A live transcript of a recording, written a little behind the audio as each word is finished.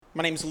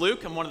My name's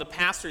Luke. I'm one of the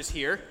pastors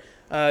here.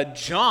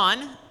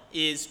 John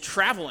is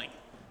traveling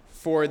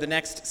for the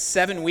next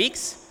 7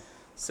 weeks.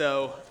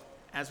 So,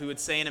 as we would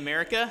say in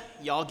America,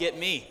 y'all get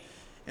me.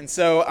 And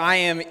so I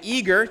am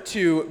eager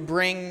to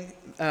bring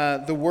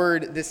the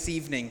word this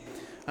evening.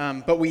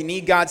 But we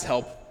need God's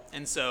help.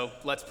 And so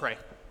let's pray.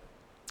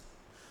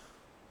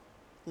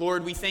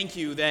 Lord, we thank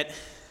you that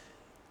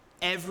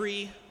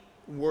every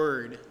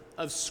word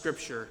of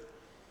Scripture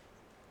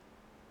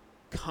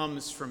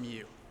comes from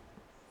you.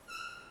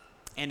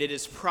 And it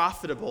is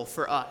profitable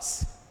for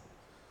us.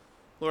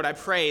 Lord, I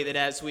pray that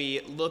as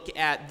we look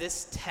at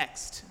this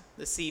text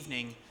this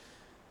evening,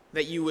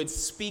 that you would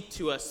speak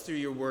to us through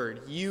your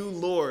word. You,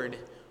 Lord,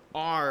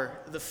 are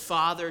the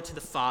father to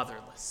the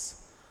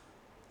fatherless.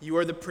 You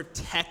are the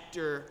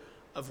protector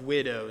of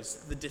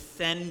widows, the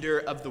defender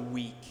of the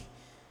weak.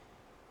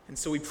 And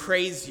so we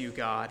praise you,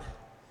 God.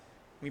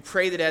 We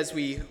pray that as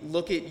we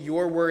look at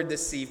your word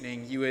this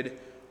evening, you would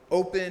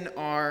open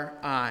our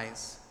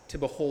eyes to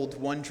behold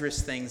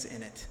wondrous things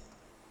in it.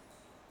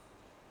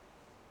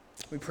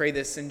 We pray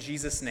this in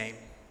Jesus' name.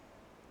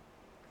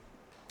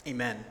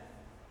 Amen.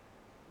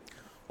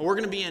 Well, we're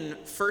going to be in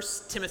 1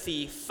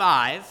 Timothy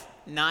 5,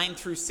 9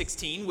 through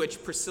 16,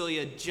 which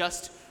Priscilla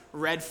just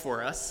read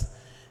for us.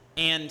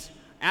 And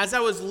as I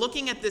was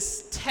looking at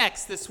this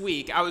text this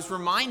week, I was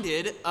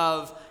reminded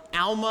of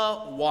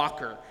Alma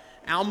Walker.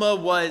 Alma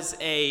was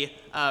a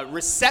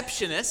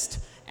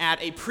receptionist at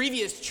a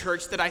previous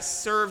church that I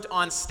served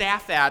on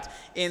staff at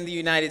in the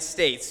United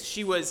States.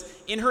 She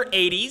was in her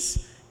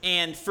 80s,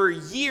 and for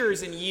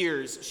years and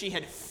years, she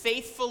had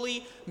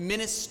faithfully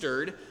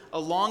ministered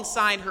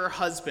alongside her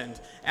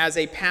husband as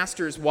a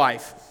pastor's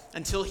wife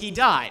until he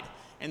died.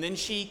 And then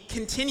she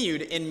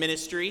continued in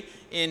ministry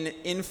in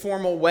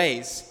informal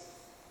ways.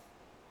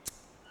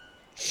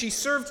 She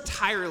served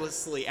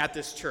tirelessly at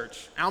this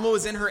church. Alma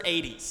was in her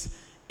 80s,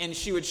 and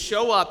she would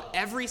show up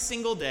every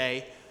single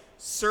day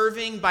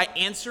serving by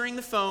answering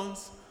the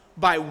phones,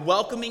 by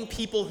welcoming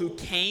people who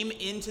came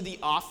into the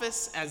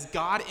office as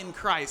God in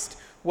Christ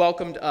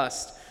welcomed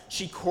us.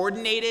 She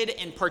coordinated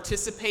and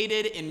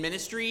participated in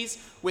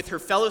ministries with her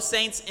fellow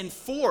saints and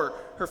for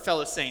her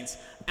fellow saints.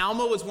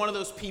 Alma was one of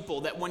those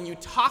people that when you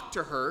talk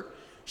to her,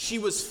 she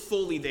was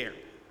fully there.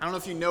 I don't know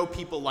if you know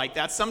people like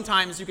that.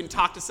 Sometimes you can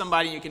talk to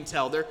somebody and you can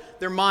tell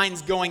their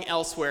mind's going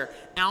elsewhere.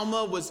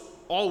 Alma is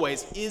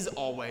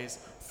always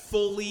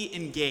fully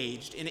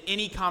engaged in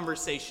any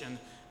conversation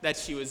that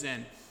she was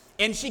in.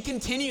 And she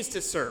continues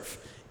to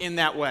serve in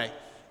that way.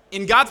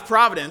 In God's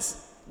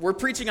providence, we're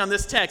preaching on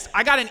this text.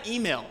 I got an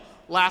email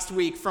last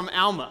week from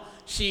Alma.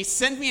 She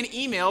sent me an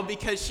email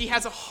because she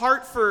has a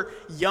heart for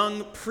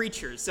young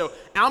preachers. So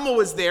Alma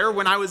was there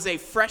when I was a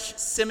fresh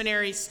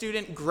seminary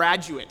student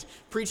graduate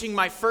preaching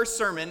my first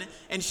sermon,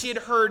 and she had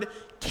heard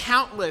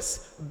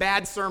countless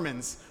bad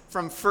sermons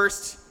from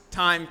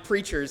first-time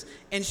preachers,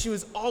 and she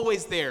was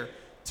always there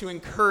to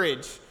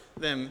encourage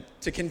them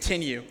to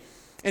continue.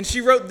 And she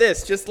wrote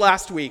this just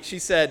last week. She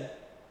said,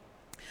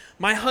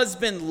 "My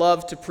husband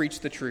loved to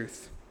preach the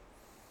truth,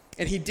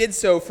 and he did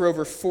so for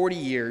over 40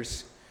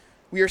 years.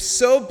 We are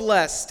so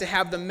blessed to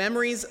have the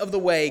memories of the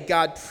way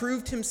God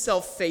proved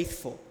himself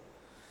faithful.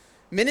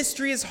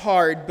 Ministry is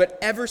hard, but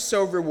ever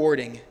so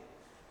rewarding.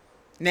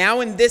 Now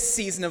in this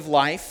season of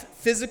life,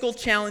 physical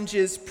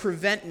challenges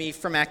prevent me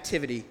from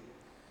activity.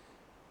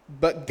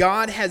 But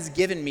God has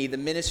given me the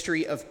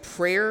ministry of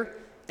prayer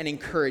and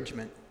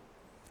encouragement.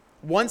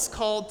 Once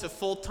called to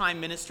full-time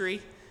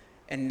ministry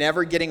and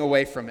never getting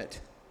away from it.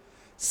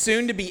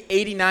 Soon to be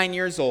 89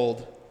 years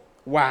old.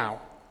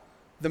 Wow,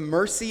 the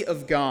mercy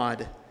of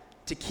God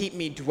to keep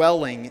me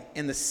dwelling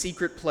in the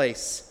secret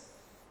place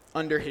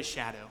under his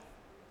shadow."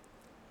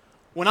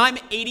 When I'm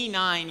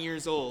 89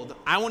 years old,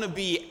 I want to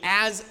be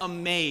as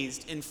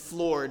amazed and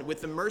floored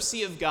with the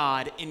mercy of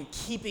God in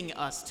keeping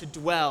us to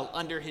dwell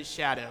under his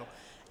shadow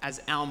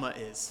as Alma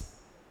is.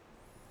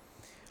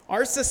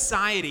 Our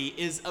society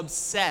is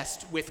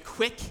obsessed with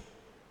quick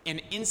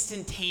and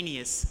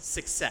instantaneous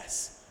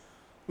success.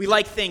 We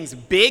like things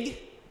big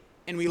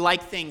and we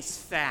like things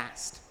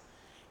fast.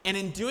 And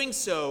in doing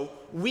so,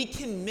 we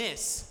can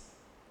miss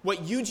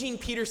what Eugene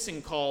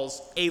Peterson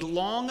calls a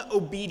long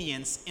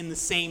obedience in the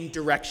same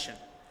direction,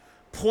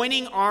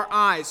 pointing our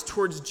eyes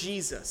towards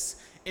Jesus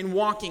and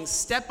walking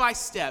step by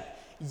step,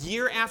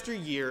 year after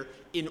year,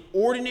 in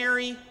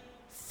ordinary,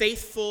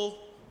 faithful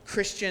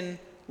Christian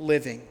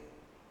living.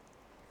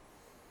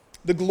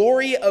 The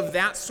glory of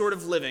that sort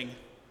of living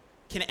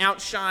can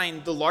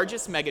outshine the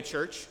largest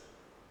megachurch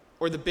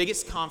or the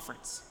biggest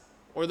conference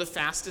or the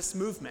fastest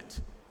movement.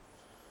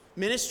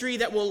 Ministry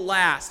that will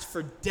last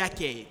for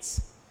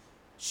decades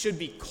should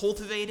be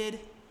cultivated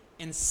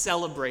and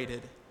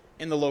celebrated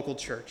in the local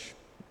church.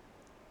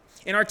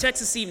 In our text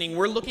this evening,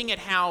 we're looking at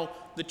how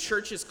the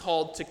church is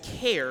called to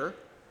care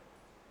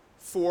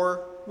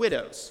for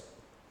widows,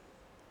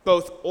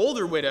 both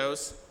older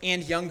widows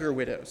and younger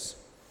widows.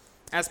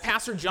 As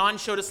Pastor John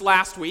showed us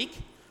last week,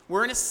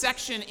 we're in a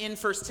section in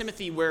 1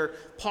 Timothy where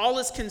Paul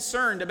is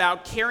concerned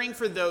about caring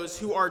for those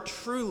who are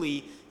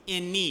truly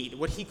in need,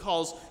 what he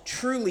calls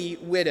truly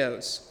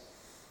widows.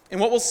 And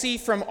what we'll see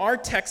from our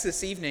text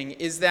this evening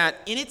is that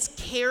in its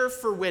care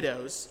for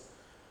widows,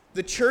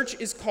 the church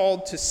is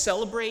called to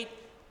celebrate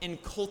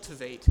and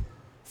cultivate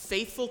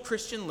faithful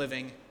Christian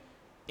living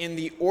in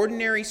the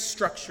ordinary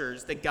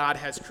structures that God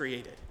has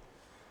created.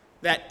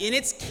 That in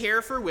its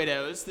care for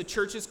widows, the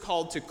church is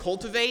called to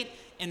cultivate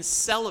and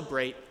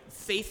celebrate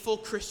faithful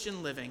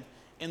Christian living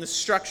in the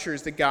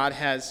structures that God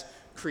has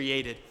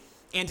created.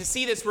 And to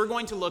see this, we're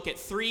going to look at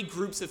three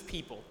groups of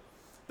people.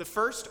 The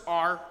first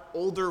are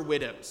older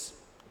widows.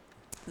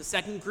 The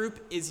second group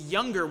is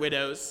younger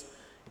widows.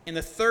 And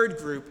the third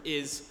group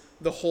is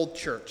the whole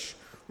church.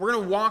 We're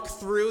going to walk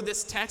through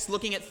this text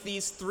looking at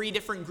these three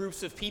different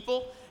groups of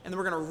people, and then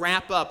we're going to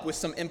wrap up with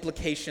some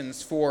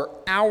implications for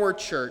our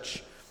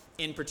church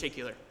in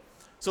particular.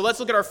 So let's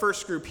look at our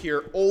first group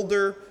here,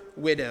 older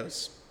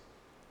widows.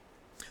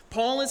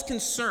 Paul is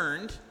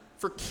concerned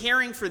for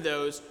caring for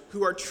those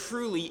who are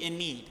truly in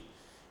need.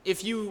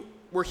 If you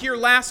were here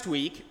last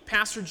week,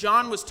 Pastor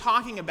John was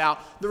talking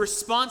about the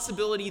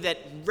responsibility that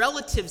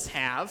relatives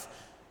have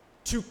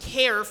to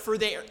care for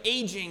their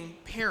aging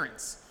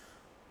parents.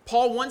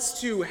 Paul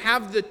wants to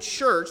have the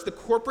church, the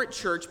corporate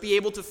church, be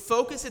able to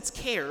focus its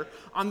care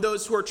on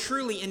those who are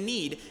truly in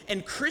need.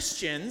 And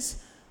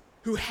Christians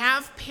who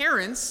have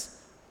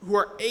parents who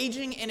are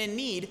aging and in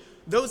need,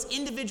 those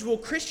individual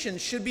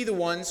Christians should be the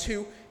ones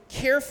who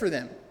care for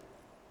them.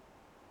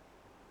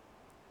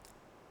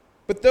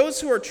 But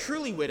those who are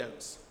truly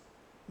widows,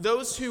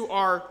 those who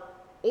are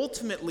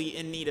ultimately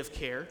in need of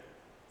care,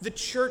 the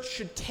church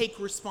should take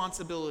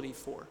responsibility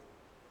for.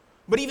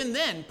 But even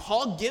then,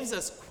 Paul gives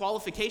us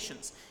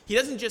qualifications. He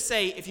doesn't just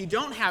say, if you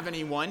don't have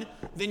anyone,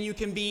 then you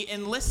can be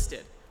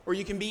enlisted or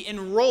you can be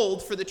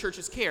enrolled for the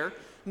church's care.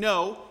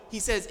 No, he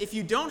says, if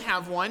you don't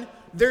have one,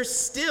 there's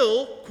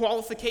still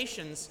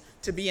qualifications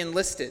to be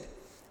enlisted.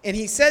 And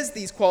he says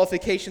these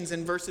qualifications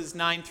in verses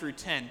 9 through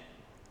 10.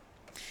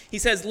 He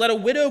says, let a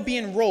widow be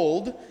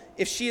enrolled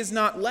if she is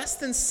not less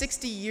than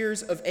 60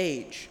 years of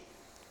age,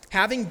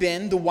 having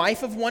been the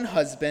wife of one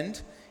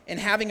husband and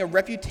having a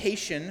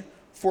reputation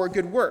for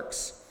good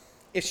works.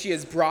 If she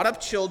has brought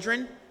up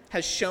children,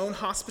 has shown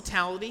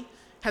hospitality,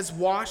 has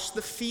washed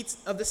the feet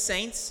of the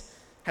saints,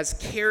 has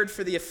cared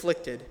for the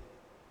afflicted,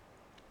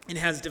 and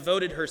has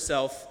devoted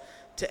herself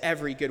to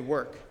every good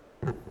work.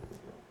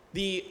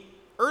 The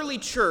early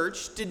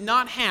church did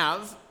not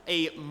have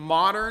a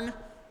modern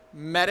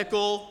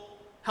medical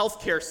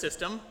healthcare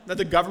system that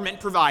the government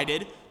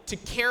provided to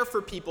care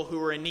for people who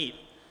were in need.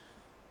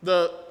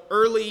 The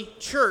early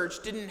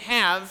church didn't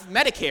have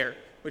Medicare,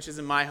 which is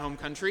in my home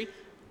country,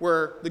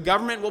 where the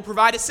government will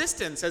provide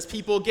assistance as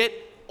people get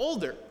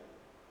older.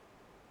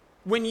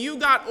 When you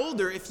got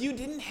older, if you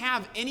didn't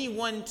have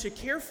anyone to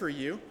care for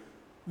you,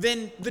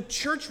 then the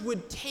church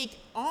would take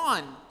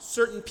on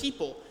certain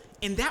people,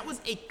 and that was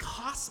a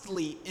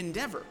costly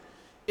endeavor.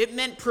 It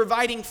meant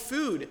providing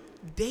food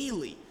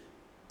daily,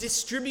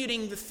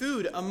 distributing the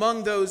food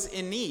among those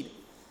in need.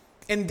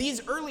 And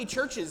these early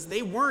churches,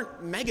 they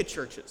weren't mega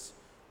churches,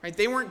 right?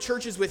 They weren't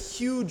churches with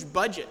huge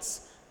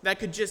budgets that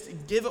could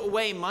just give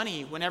away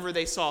money whenever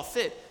they saw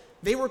fit.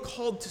 They were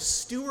called to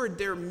steward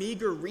their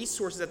meager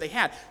resources that they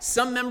had.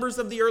 Some members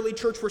of the early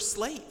church were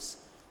slaves.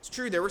 It's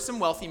true, there were some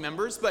wealthy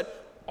members, but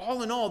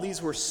all in all,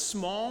 these were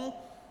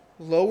small,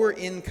 lower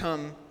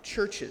income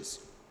churches.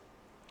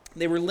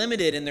 They were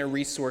limited in their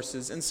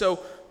resources. And so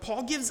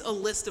Paul gives a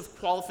list of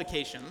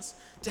qualifications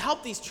to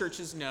help these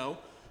churches know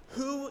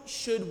who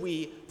should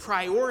we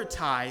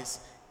prioritize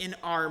in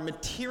our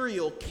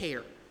material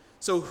care.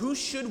 So who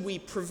should we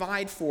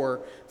provide for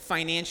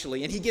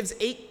financially? And he gives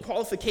 8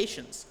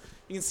 qualifications.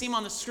 You can see them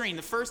on the screen.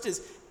 The first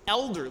is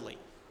elderly.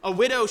 A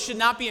widow should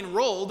not be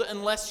enrolled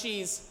unless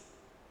she's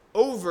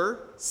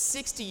over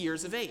 60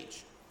 years of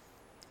age.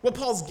 What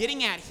Paul's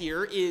getting at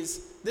here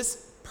is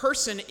this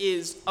person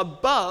is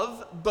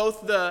above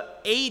both the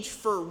age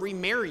for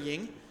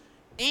remarrying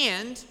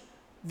and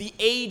the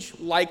age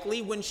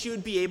likely when she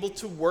would be able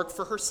to work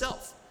for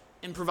herself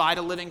and provide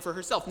a living for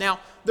herself. Now,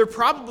 there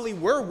probably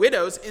were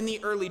widows in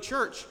the early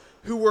church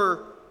who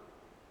were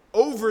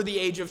over the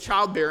age of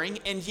childbearing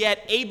and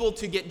yet able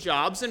to get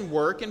jobs and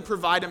work and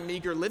provide a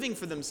meager living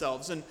for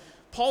themselves. And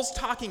Paul's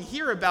talking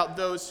here about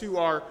those who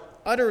are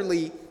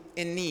utterly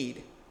in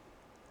need.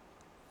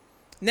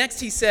 Next,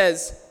 he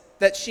says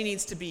that she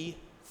needs to be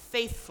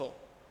faithful.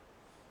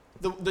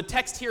 The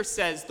text here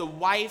says the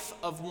wife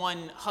of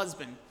one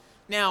husband.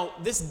 Now,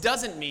 this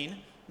doesn't mean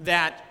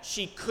that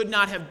she could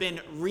not have been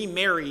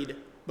remarried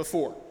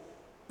before.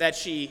 That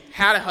she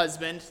had a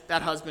husband,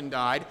 that husband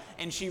died,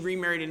 and she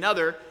remarried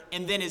another,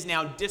 and then is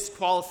now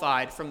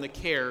disqualified from the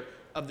care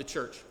of the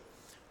church.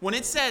 When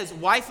it says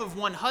wife of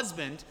one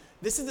husband,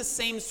 this is the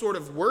same sort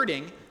of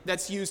wording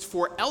that's used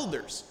for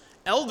elders.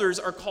 Elders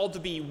are called to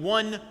be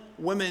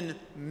one-woman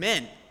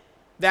men.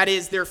 That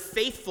is, they're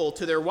faithful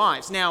to their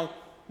wives. Now,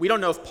 we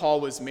don't know if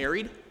Paul was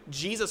married.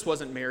 Jesus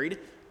wasn't married.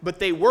 But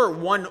they were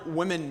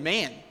one-woman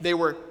man. They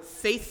were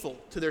faithful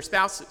to their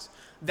spouses.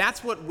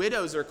 That's what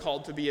widows are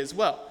called to be as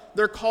well.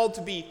 They're called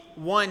to be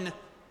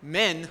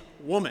one-man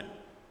woman.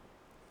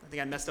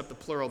 think I messed up the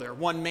plural there.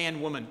 One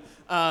man, woman.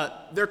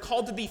 They're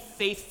called to be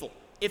faithful.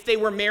 If they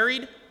were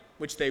married,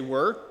 which they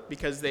were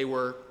because they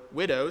were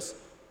widows,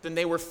 then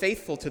they were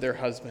faithful to their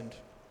husband.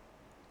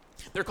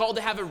 They're called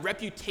to have a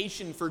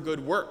reputation for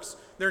good works.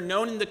 They're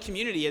known in the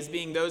community as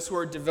being those who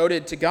are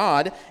devoted to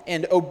God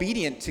and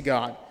obedient to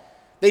God.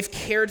 They've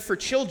cared for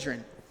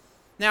children.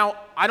 Now,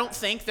 I don't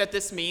think that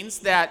this means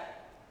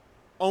that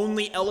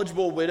only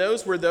eligible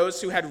widows were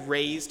those who had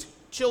raised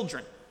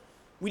children.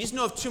 We just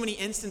know of too many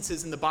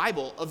instances in the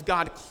Bible of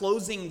God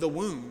closing the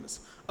wombs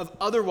of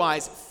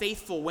otherwise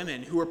faithful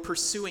women who are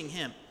pursuing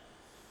him.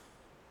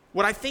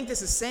 What I think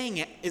this is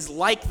saying is,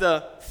 like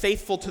the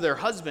faithful to their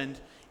husband,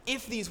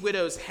 if these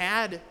widows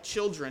had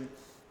children,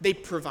 they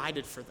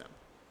provided for them.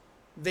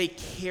 They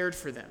cared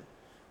for them.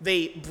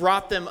 They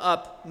brought them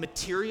up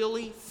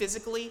materially,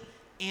 physically,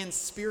 and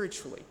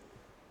spiritually.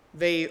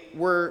 They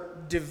were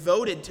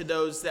devoted to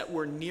those that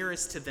were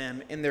nearest to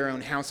them in their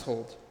own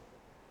household.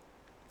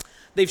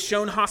 They've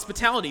shown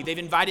hospitality. They've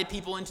invited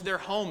people into their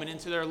home and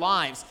into their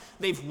lives.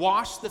 They've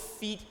washed the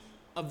feet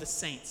of the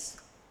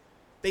saints.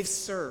 They've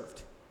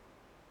served.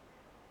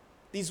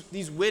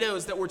 These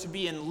widows that were to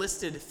be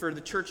enlisted for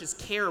the church's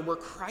care were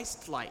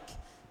Christ-like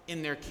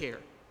in their care.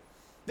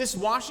 This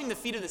washing the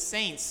feet of the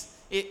saints,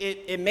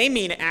 it may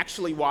mean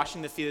actually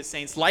washing the feet of the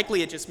saints.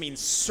 Likely it just means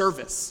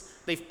service.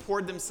 They've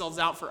poured themselves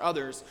out for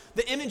others.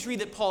 The imagery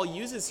that Paul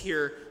uses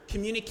here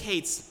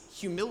communicates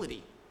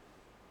humility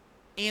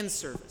and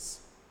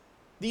service.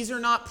 These are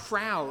not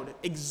proud,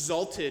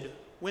 exalted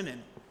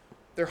women.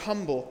 They're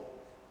humble,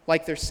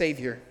 like their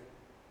Savior.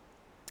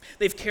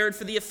 They've cared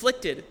for the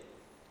afflicted.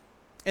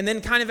 And then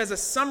kind of as a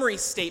summary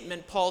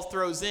statement, Paul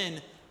throws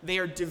in, they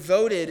are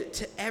devoted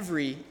to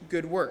every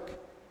good work.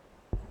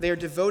 They are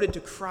devoted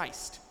to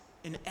Christ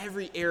in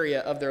every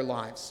area of their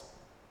lives.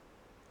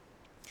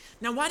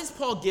 Now, why does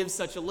Paul give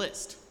such a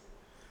list?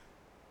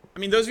 I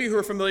mean, those of you who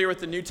are familiar with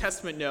the New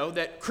Testament know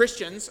that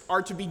Christians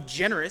are to be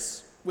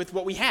generous with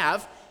what we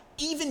have,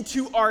 even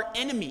to our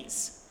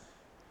enemies.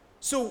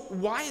 So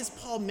why is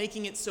Paul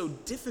making it so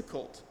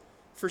difficult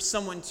for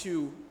someone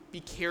to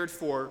be cared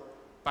for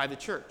by the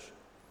church?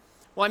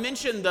 Well, I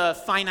mentioned the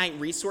finite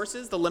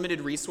resources, the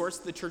limited resource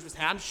the church was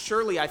had.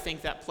 Surely I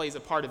think that plays a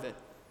part of it.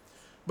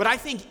 But I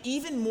think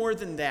even more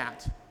than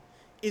that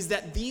is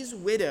that these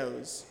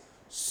widows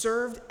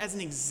served as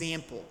an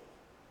example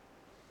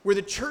where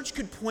the church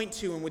could point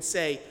to and would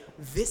say,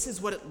 this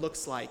is what it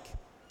looks like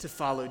to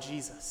follow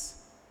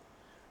Jesus.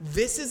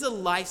 This is a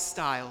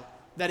lifestyle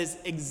that is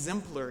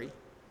exemplary.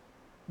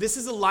 This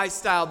is a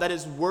lifestyle that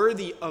is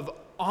worthy of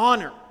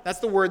honor. That's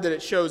the word that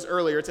it shows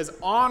earlier. It says,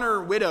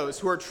 honor widows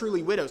who are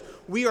truly widows.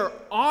 We are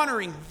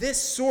honoring this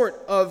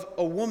sort of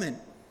a woman.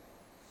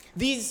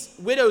 These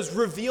widows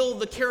reveal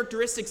the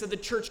characteristics that the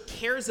church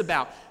cares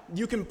about.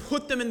 You can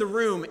put them in the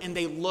room and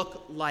they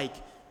look like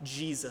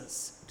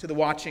Jesus to the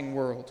watching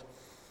world.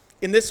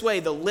 In this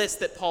way, the list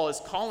that Paul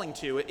is calling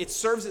to, it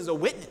serves as a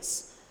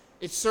witness.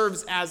 It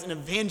serves as an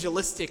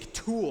evangelistic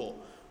tool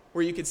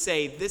where you could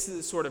say, this is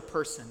the sort of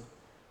person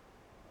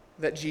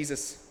that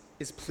Jesus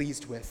is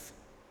pleased with.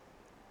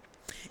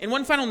 And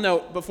one final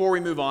note before we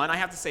move on, I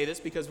have to say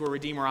this because we're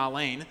Redeemer à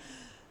Lane.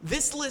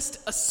 This list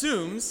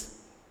assumes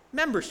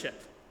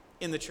membership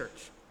in the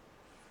church.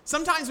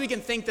 Sometimes we can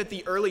think that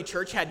the early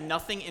church had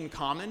nothing in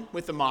common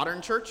with the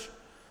modern church.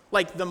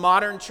 Like the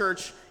modern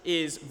church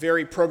is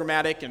very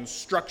programmatic and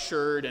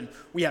structured, and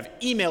we have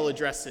email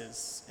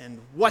addresses and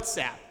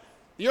WhatsApp.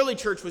 The early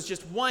church was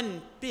just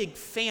one big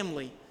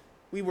family.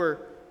 We were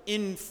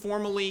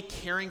informally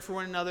caring for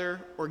one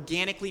another,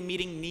 organically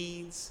meeting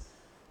needs.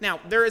 Now,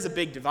 there is a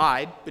big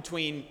divide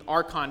between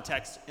our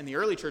context and the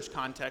early church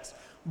context,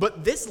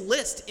 but this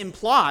list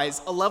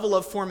implies a level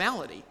of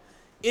formality.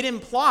 It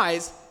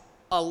implies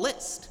a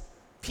list,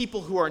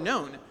 people who are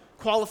known,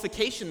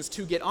 qualifications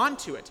to get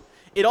onto it.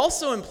 It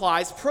also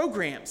implies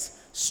programs,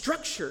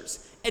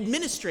 structures,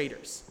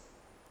 administrators.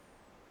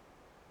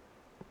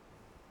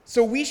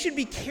 So we should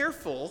be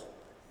careful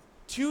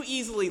too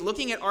easily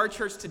looking at our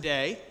church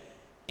today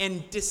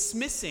and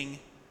dismissing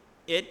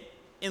it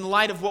in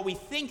light of what we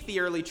think the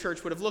early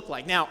church would have looked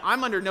like. Now,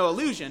 I'm under no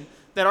illusion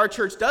that our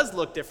church does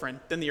look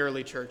different than the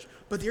early church,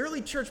 but the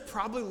early church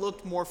probably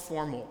looked more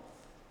formal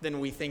than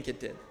we think it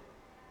did.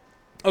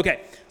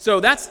 Okay, so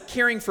that's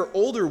caring for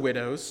older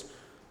widows.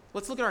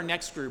 Let's look at our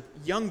next group,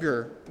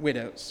 younger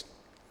widows.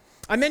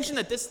 I mentioned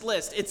that this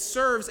list, it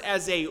serves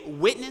as a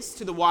witness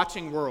to the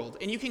watching world,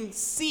 and you can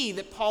see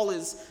that Paul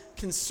is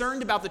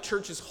concerned about the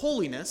church's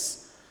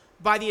holiness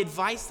by the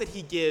advice that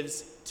he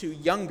gives to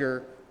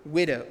younger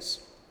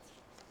widows.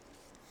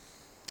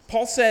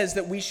 Paul says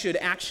that we should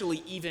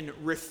actually even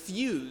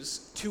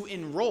refuse to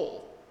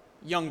enroll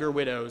younger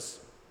widows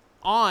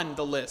on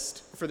the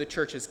list for the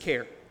church's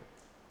care.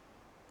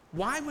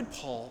 Why would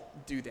Paul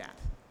do that?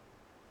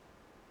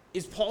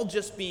 Is Paul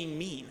just being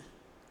mean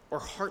or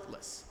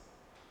heartless?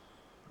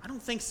 I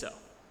don't think so.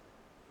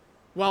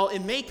 While it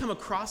may come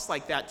across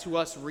like that to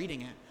us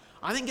reading it,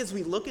 I think as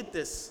we look at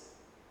this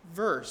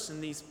verse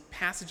and these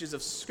passages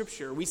of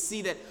Scripture, we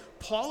see that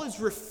Paul is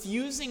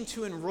refusing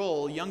to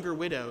enroll younger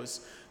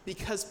widows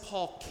because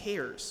Paul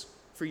cares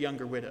for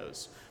younger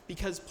widows,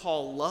 because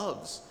Paul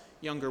loves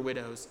younger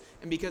widows,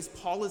 and because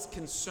Paul is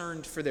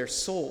concerned for their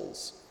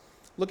souls.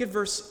 Look at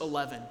verse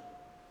 11. It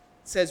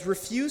says,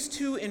 "Refuse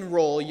to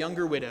enroll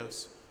younger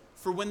widows,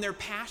 for when their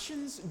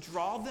passions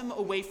draw them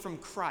away from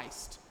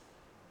Christ,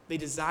 they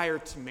desire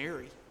to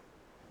marry,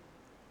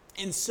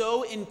 and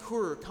so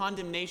incur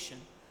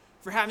condemnation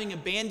for having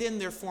abandoned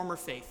their former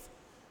faith.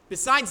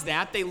 Besides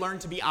that, they learn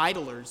to be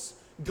idlers,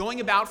 going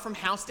about from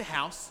house to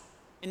house,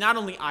 and not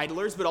only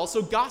idlers, but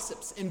also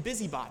gossips and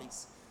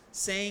busybodies,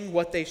 saying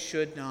what they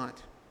should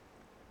not."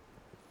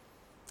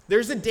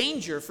 There's a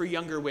danger for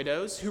younger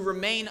widows who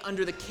remain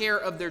under the care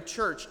of their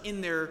church in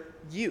their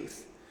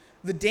youth.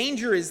 The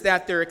danger is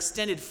that their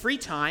extended free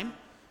time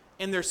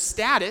and their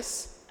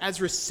status as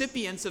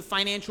recipients of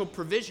financial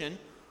provision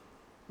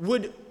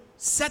would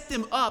set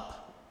them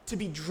up to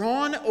be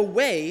drawn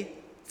away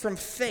from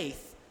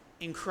faith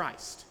in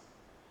Christ.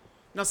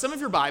 Now, some of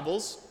your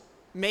Bibles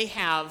may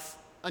have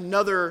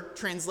another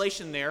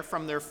translation there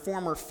from their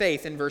former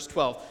faith in verse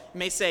 12. It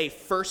may say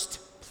first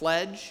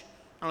pledge.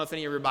 I don't know if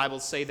any of your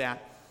Bibles say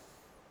that.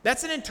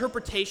 That's an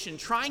interpretation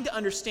trying to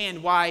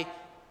understand why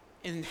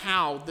and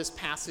how this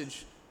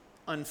passage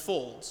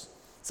unfolds.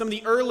 Some of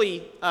the early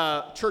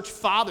church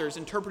fathers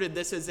interpreted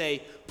this as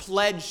a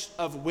pledge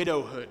of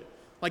widowhood,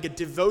 like a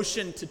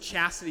devotion to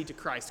chastity to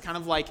Christ, kind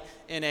of like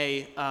in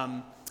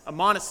a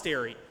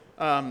monastery.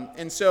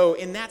 And so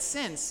in that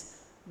sense,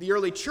 the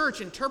early church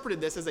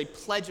interpreted this as a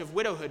pledge of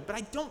widowhood, but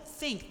I don't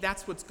think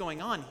that's what's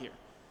going on here.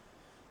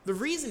 The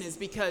reason is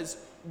because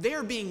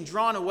they're being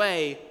drawn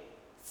away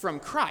from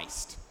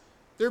Christ.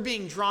 They're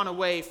being drawn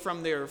away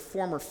from their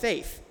former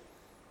faith.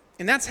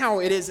 And that's how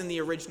it is in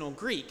the original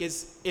Greek,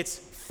 is it's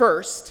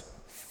first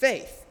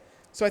faith.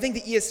 So I think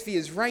the ESV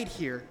is right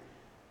here.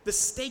 The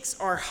stakes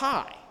are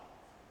high.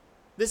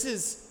 This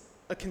is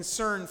a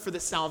concern for the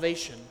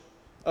salvation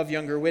of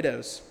younger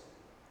widows.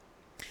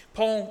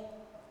 Paul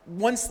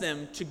wants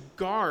them to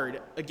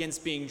guard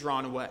against being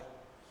drawn away.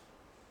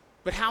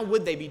 But how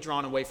would they be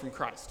drawn away from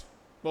Christ?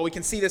 Well, we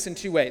can see this in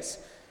two ways.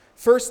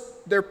 First,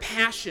 their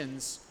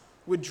passions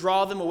would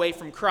draw them away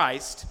from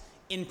Christ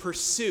in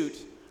pursuit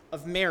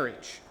of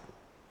marriage.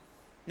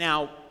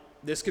 Now,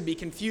 this could be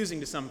confusing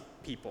to some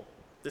people.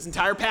 This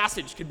entire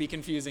passage could be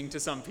confusing to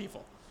some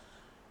people.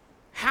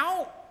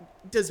 How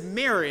does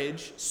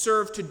marriage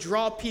serve to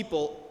draw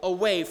people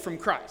away from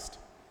Christ?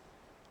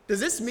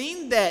 Does this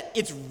mean that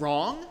it's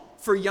wrong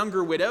for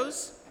younger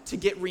widows to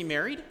get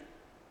remarried?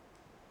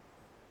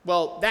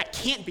 Well, that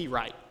can't be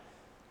right.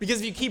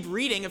 Because if you keep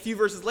reading a few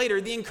verses later,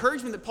 the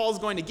encouragement that Paul is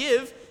going to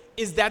give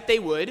is that they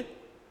would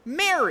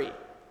marry.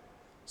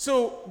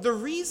 So the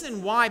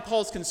reason why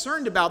Paul's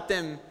concerned about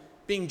them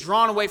being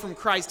drawn away from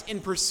Christ in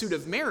pursuit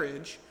of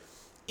marriage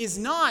is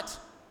not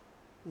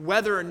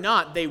whether or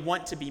not they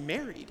want to be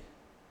married.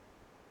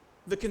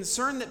 The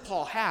concern that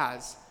Paul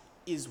has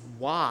is,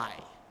 why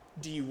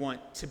do you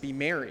want to be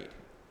married?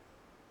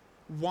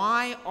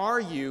 Why are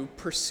you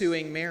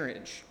pursuing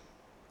marriage?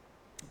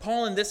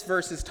 Paul in this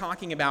verse is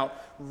talking about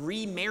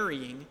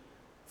remarrying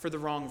for the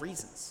wrong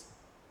reasons,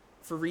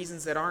 for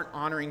reasons that aren't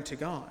honoring to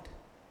God,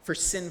 for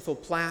sinful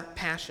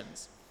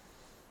passions.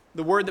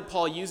 The word that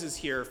Paul uses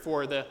here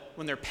for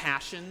when they're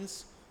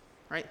passions,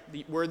 right?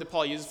 The word that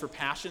Paul uses for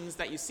passions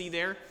that you see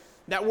there,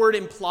 that word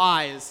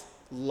implies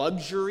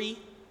luxury,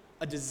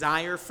 a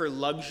desire for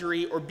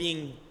luxury, or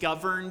being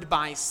governed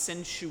by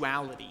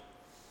sensuality.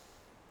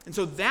 And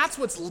so that's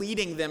what's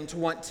leading them to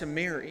want to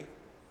marry.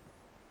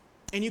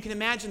 And you can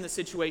imagine the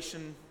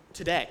situation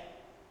today.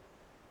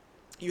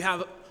 You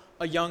have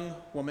a young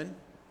woman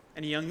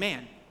and a young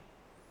man,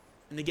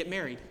 and they get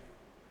married.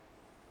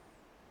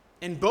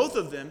 And both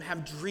of them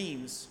have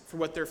dreams for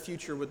what their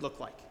future would look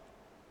like.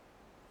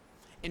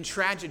 And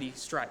tragedy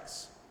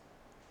strikes,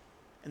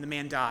 and the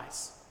man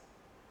dies.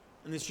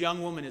 And this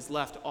young woman is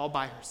left all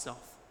by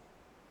herself.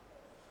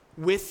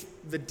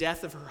 With the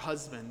death of her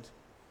husband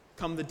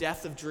come the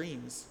death of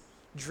dreams.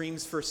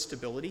 Dreams for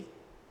stability,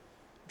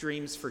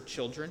 dreams for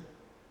children,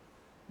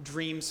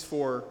 dreams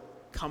for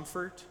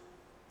comfort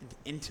and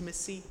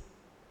intimacy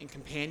and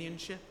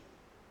companionship.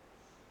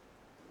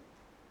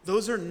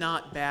 Those are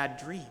not bad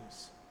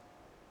dreams.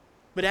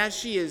 But as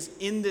she is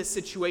in this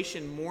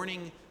situation,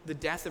 mourning the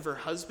death of her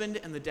husband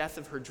and the death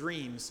of her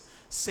dreams,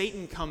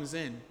 Satan comes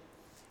in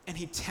and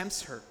he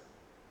tempts her.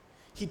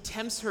 He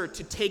tempts her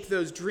to take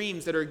those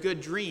dreams that are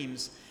good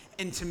dreams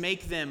and to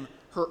make them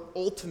her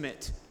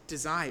ultimate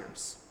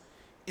desires.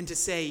 And to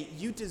say,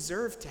 you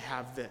deserve to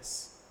have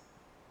this.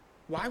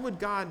 Why would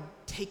God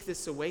take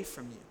this away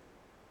from you?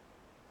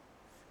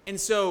 And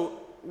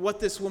so what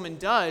this woman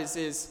does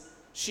is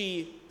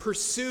she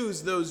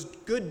pursues those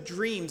good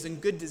dreams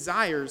and good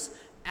desires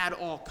at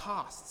all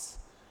costs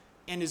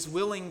and is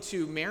willing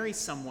to marry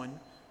someone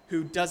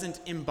who doesn't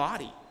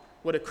embody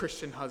what a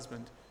Christian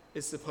husband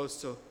is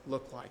supposed to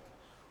look like.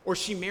 Or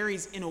she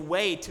marries in a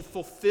way to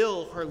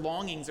fulfill her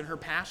longings and her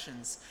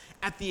passions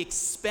at the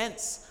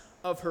expense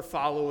of her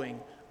following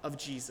of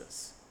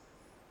Jesus.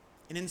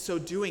 And in so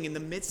doing, in the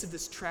midst of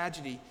this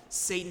tragedy,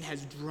 Satan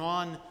has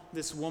drawn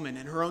this woman,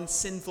 and her own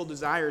sinful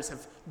desires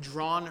have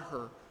drawn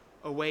her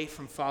away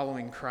from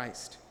following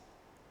Christ.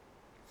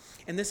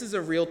 And this is a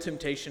real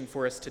temptation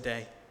for us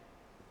today.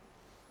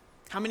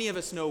 How many of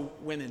us know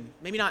women,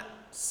 maybe not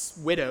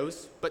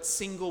widows, but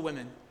single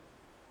women,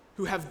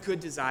 who have good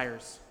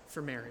desires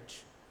for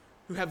marriage,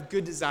 who have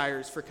good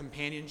desires for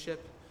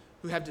companionship,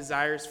 who have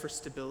desires for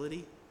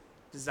stability,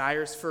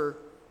 desires for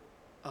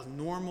a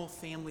normal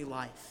family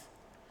life?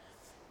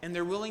 And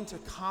they're willing to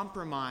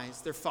compromise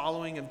their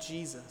following of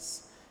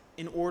Jesus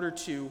in order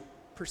to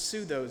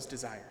pursue those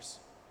desires.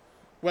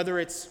 Whether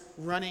it's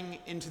running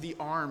into the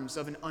arms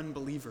of an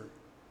unbeliever,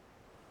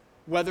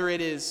 whether it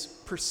is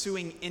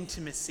pursuing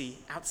intimacy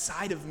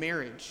outside of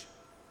marriage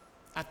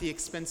at the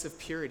expense of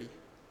purity,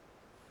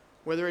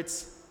 whether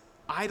it's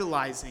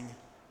idolizing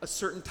a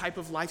certain type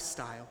of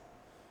lifestyle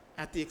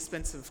at the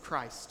expense of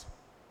Christ.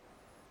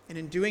 And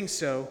in doing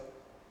so,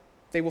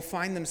 they will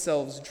find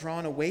themselves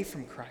drawn away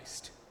from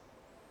Christ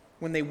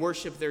when they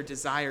worship their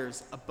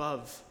desires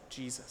above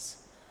Jesus.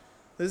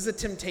 This is a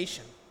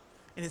temptation,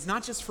 and it's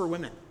not just for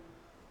women.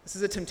 This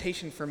is a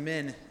temptation for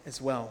men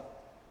as well.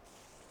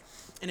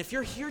 And if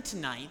you're here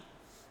tonight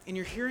and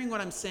you're hearing what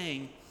I'm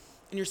saying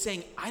and you're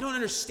saying, I don't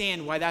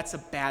understand why that's a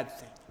bad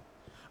thing.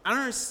 I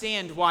don't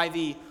understand why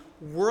the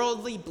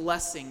worldly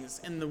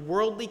blessings and the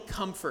worldly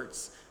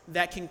comforts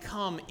that can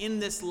come in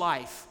this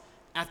life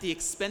at the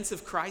expense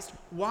of Christ,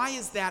 why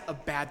is that a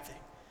bad thing?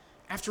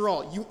 After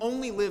all, you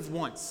only live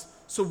once.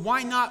 So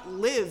why not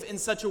live in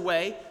such a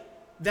way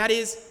that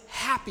is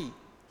happy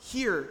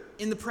here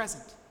in the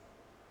present?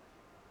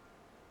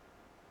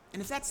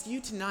 And if that's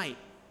you tonight,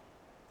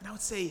 then I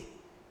would say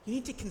you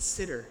need to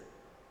consider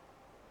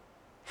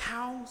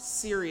how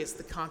serious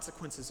the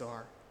consequences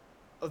are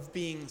of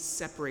being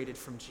separated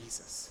from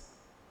Jesus.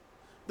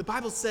 The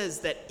Bible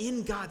says that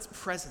in God's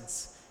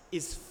presence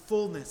is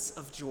fullness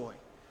of joy.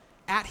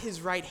 At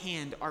his right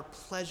hand are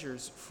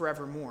pleasures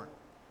forevermore.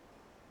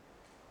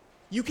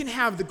 You can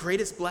have the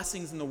greatest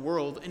blessings in the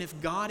world, and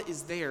if God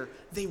is there,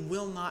 they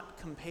will not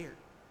compare.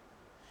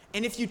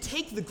 And if you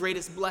take the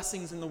greatest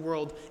blessings in the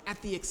world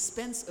at the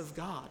expense of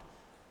God,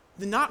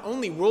 then not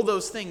only will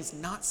those things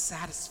not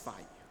satisfy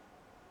you,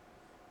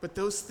 but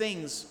those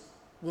things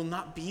will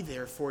not be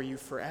there for you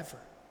forever.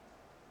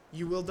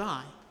 You will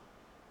die,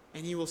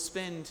 and you will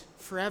spend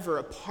forever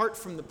apart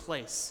from the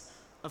place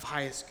of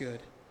highest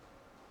good.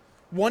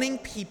 Wanting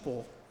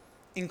people,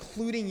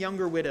 including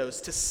younger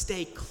widows, to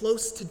stay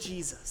close to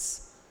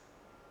Jesus,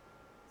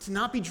 to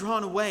not be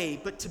drawn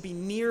away, but to be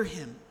near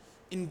him,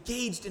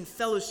 engaged in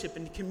fellowship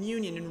and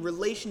communion and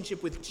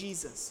relationship with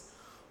Jesus.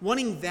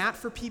 Wanting that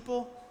for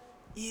people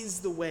is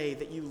the way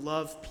that you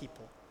love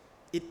people.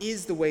 It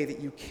is the way that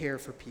you care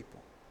for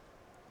people.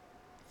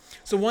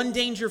 So one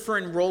danger for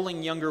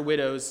enrolling younger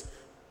widows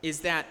is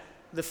that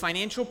the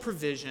financial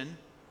provision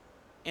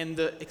and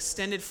the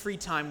extended free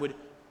time would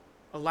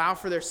allow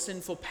for their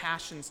sinful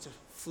passions to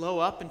flow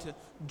up and to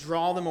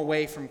draw them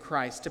away from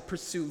Christ, to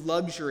pursue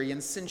luxury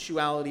and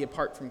sensuality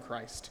apart from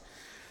Christ.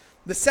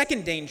 The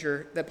second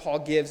danger that Paul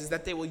gives is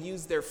that they will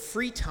use their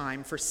free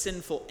time for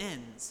sinful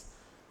ends,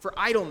 for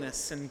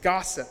idleness and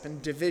gossip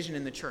and division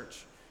in the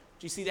church.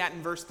 Do you see that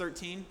in verse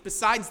 13?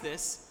 Besides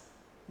this,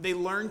 they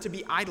learn to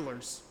be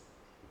idlers,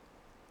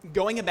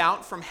 going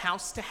about from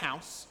house to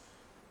house,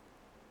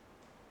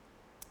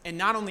 and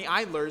not only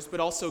idlers, but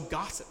also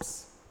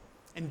gossips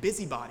and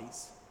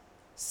busybodies,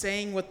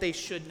 saying what they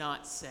should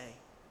not say.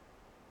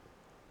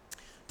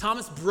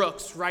 Thomas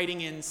Brooks,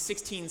 writing in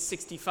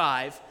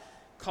 1665,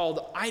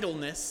 called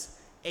idleness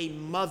a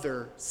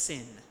mother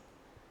sin.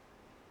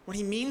 What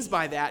he means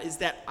by that is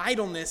that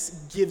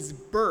idleness gives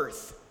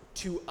birth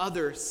to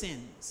other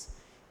sins.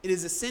 It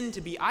is a sin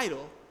to be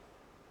idle,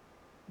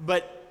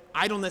 but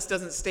idleness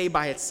doesn't stay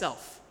by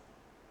itself.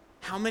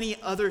 How many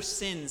other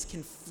sins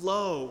can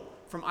flow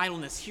from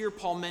idleness? Here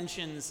Paul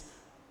mentions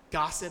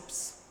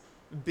gossips,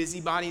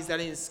 busybodies,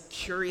 that is,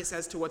 curious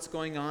as to what's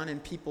going on in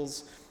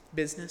people's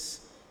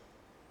business.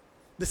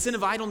 The sin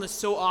of idleness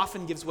so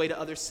often gives way to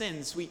other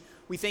sins.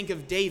 We think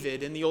of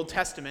David in the Old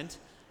Testament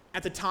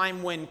at the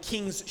time when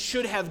kings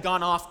should have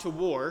gone off to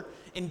war,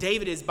 and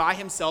David is by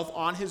himself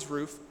on his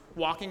roof,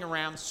 walking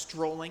around,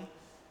 strolling,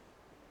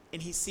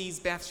 and he sees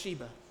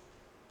Bathsheba, and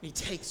he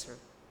takes her.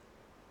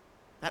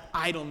 That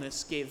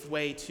idleness gave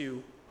way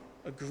to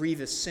a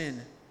grievous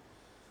sin.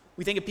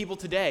 We think of people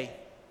today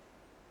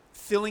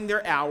filling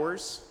their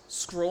hours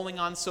scrolling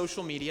on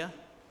social media,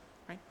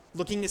 right?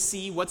 Looking to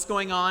see what's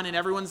going on in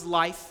everyone's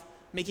life,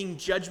 making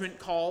judgment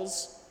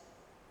calls,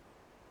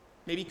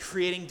 maybe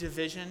creating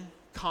division,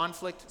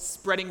 conflict,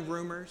 spreading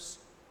rumors.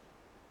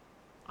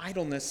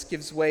 Idleness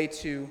gives way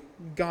to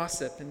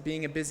gossip and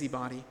being a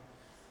busybody.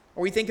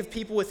 Or we think of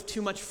people with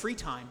too much free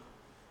time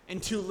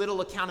and too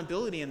little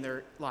accountability in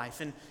their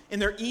life. And in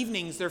their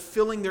evenings, they're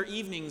filling their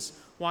evenings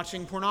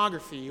watching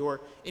pornography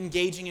or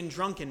engaging in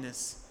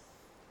drunkenness.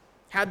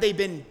 Had they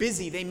been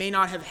busy, they may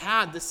not have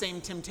had the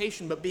same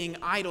temptation, but being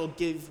idle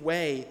gave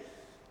way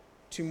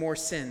to more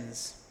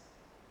sins.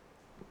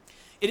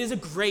 It is a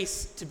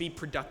grace to be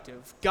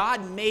productive.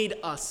 God made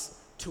us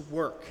to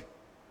work.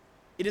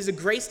 It is a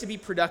grace to be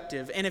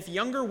productive. And if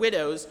younger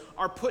widows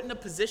are put in a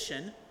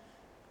position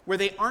where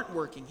they aren't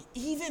working,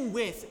 even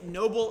with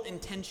noble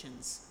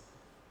intentions,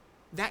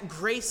 that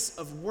grace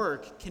of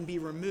work can be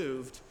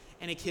removed,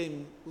 and it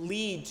can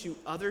lead to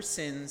other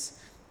sins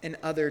and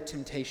other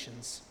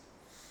temptations.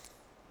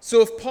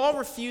 So if Paul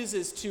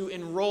refuses to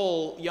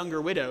enroll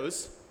younger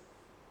widows,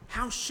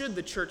 how should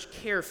the church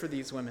care for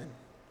these women?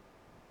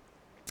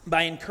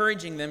 By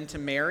encouraging them to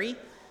marry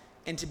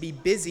and to be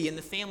busy in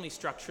the family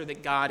structure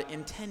that God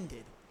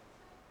intended.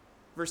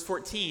 Verse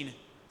 14,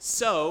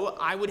 so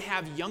I would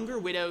have younger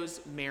widows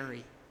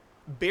marry,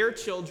 bear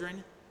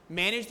children,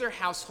 manage their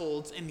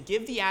households, and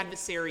give the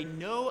adversary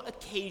no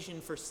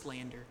occasion for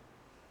slander.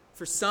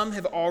 For some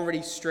have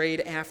already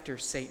strayed after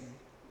Satan.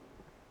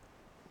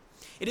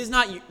 It is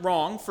not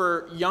wrong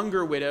for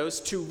younger widows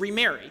to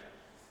remarry.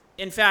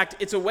 In fact,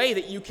 it's a way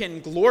that you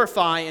can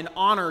glorify and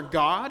honor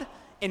God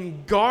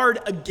and guard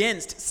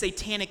against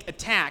satanic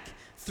attack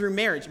through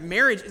marriage.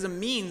 Marriage is a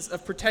means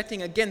of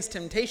protecting against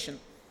temptation.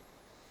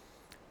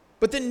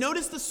 But then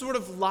notice the sort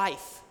of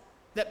life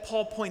that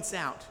Paul points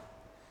out.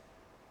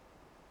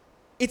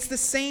 It's the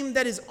same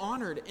that is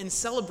honored and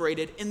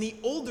celebrated in the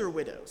older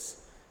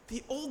widows,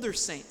 the older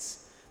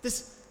saints.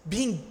 This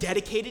being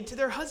dedicated to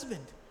their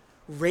husband,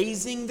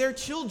 raising their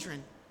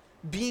children,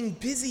 being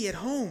busy at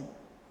home,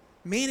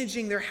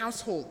 managing their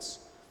households.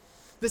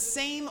 The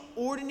same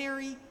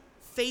ordinary,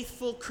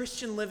 faithful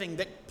Christian living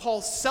that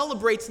Paul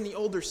celebrates in the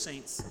older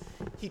saints,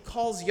 he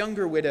calls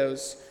younger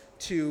widows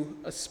to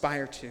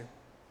aspire to.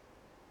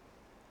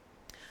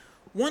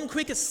 One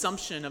quick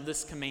assumption of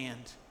this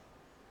command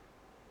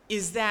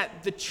is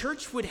that the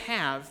church would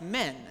have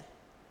men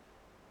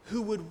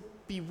who would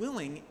be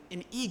willing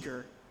and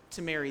eager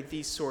to marry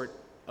these sort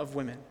of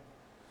women.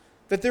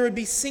 That there would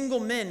be single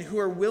men who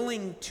are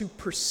willing to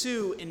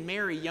pursue and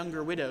marry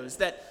younger widows.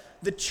 That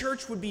the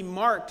church would be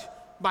marked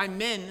by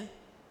men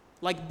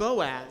like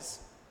Boaz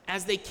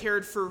as they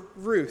cared for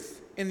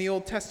Ruth in the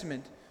Old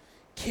Testament,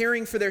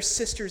 caring for their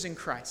sisters in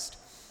Christ.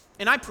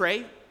 And I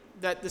pray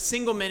that the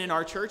single men in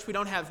our church, we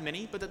don't have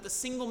many, but that the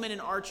single men in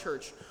our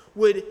church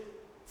would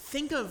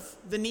think of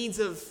the needs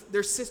of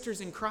their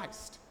sisters in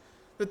Christ,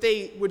 that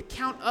they would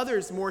count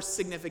others more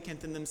significant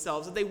than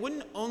themselves, that they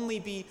wouldn't only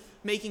be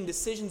making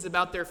decisions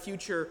about their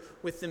future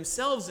with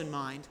themselves in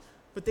mind,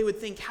 but they would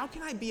think, how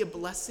can I be a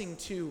blessing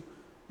to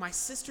my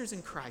sisters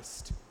in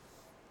Christ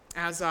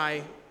as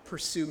I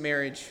pursue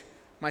marriage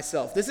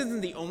myself? This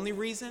isn't the only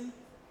reason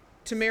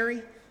to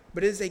marry,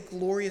 but it is a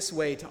glorious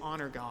way to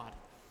honor God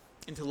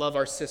and to love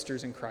our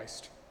sisters in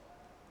Christ.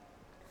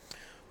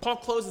 Paul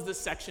closes this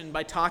section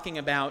by talking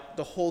about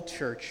the whole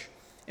church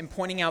and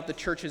pointing out the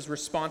church's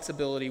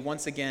responsibility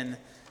once again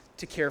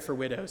to care for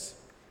widows.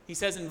 He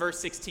says in verse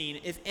 16,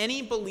 if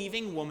any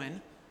believing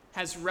woman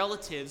has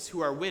relatives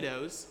who are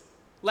widows,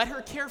 let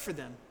her care for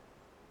them.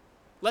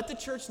 Let the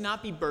church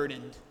not be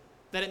burdened,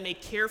 that it may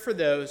care for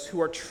those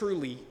who are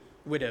truly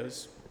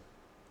widows.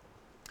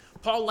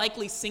 Paul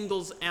likely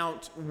singles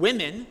out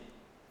women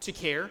to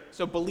care,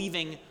 so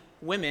believing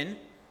women,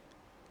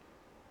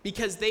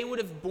 because they would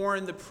have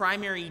borne the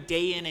primary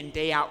day in and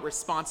day out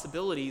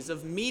responsibilities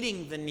of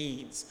meeting the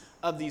needs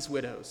of these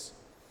widows.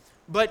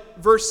 But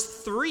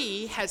verse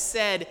 3 has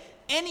said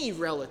any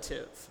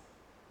relative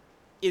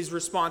is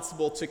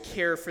responsible to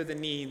care for the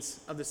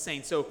needs of the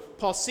saints. So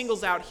Paul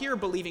singles out here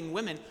believing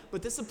women,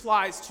 but this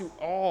applies to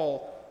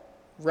all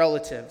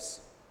relatives.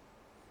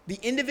 The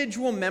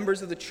individual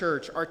members of the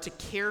church are to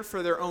care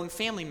for their own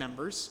family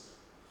members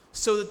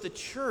so that the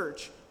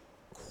church,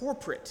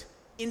 corporate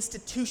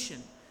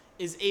institution,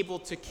 is able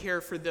to care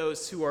for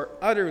those who are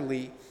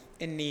utterly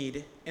in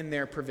need in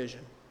their provision.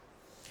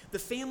 The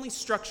family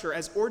structure,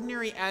 as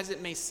ordinary as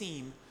it may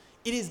seem,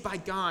 it is by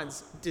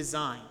God's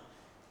design.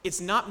 It's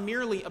not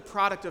merely a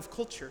product of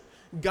culture.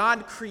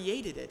 God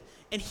created it,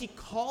 and he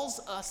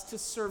calls us to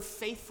serve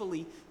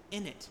faithfully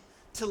in it,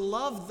 to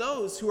love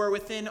those who are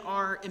within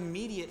our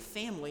immediate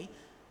family,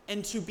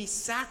 and to be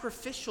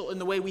sacrificial in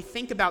the way we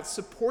think about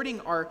supporting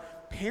our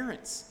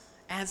parents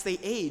as they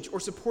age,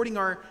 or supporting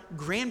our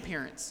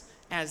grandparents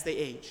as they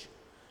age.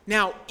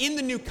 Now, in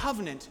the new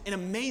covenant, an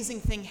amazing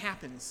thing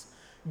happens.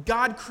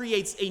 God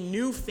creates a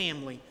new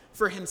family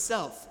for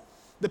himself.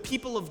 The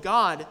people of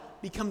God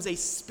becomes a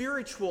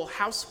spiritual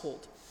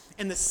household,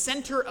 and the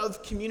center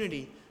of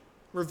community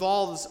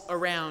revolves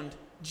around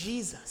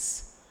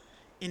Jesus.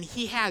 And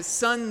he has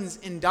sons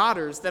and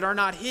daughters that are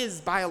not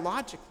his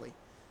biologically.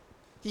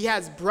 He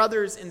has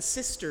brothers and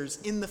sisters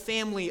in the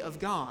family of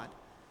God.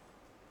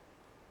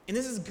 And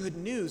this is good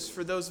news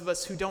for those of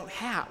us who don't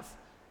have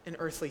an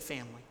earthly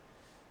family.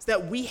 It's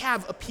that we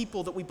have a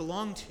people that we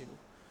belong to.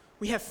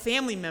 We have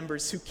family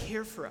members who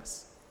care for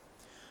us.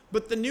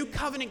 But the new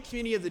covenant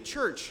community of the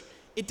church,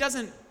 it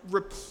doesn't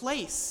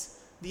replace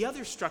the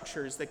other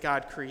structures that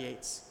God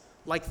creates,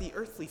 like the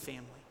earthly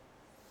family.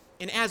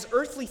 And as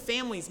earthly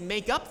families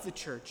make up the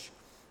church,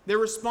 they're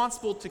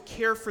responsible to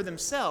care for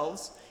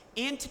themselves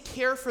and to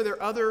care for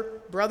their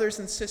other brothers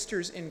and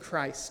sisters in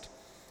Christ.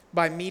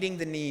 by meeting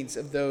the needs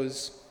of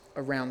those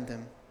around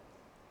them.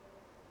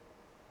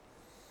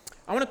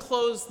 I want to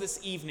close this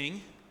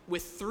evening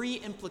with 3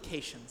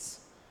 implications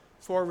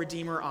for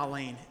Redeemer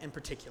Alain in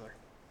particular.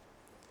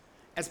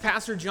 As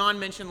Pastor John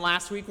mentioned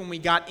last week when we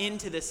got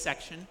into this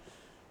section,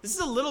 this is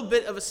a little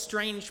bit of a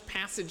strange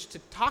passage to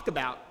talk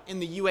about in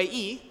the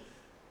UAE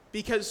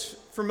because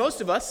for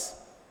most of us,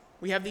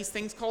 we have these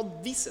things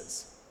called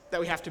visas that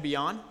we have to be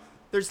on.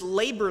 There's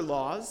labor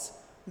laws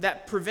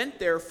that prevent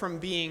there from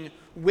being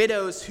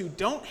widows who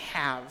don't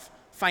have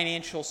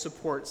financial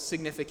support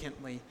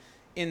significantly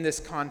in this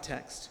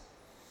context.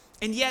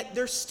 And yet,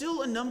 there's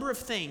still a number of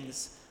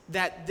things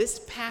that this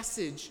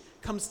passage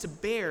comes to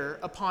bear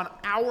upon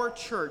our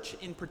church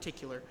in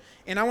particular.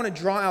 And I want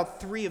to draw out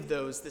 3 of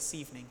those this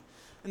evening.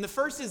 And the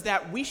first is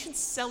that we should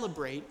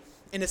celebrate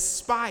and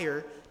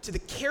aspire to the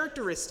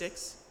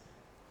characteristics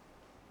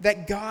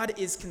that God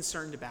is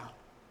concerned about.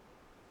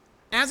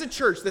 As a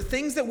church, the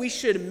things that we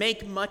should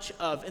make much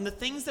of and the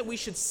things that we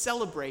should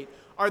celebrate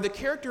are the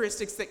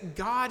characteristics that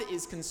God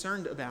is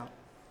concerned about.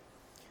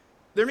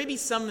 There may be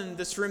some in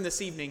this room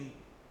this evening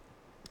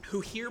who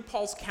hear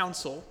Paul's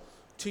counsel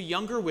to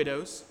younger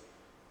widows,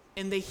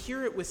 and they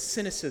hear it with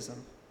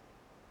cynicism.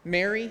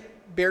 Marry,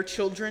 bear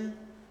children,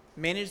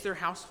 manage their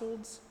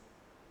households.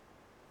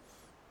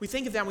 We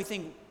think of that and we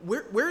think,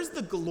 where's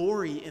the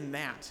glory in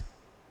that?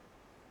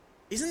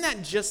 Isn't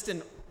that just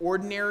an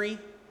ordinary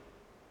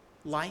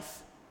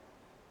life?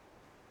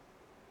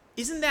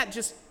 Isn't that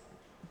just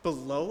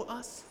below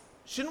us?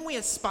 Shouldn't we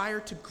aspire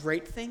to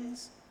great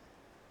things?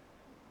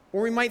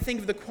 Or we might think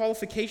of the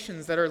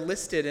qualifications that are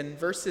listed in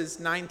verses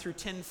 9 through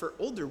 10 for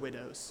older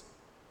widows.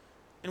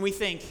 And we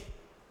think,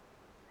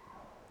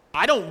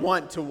 I don't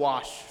want to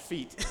wash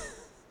feet.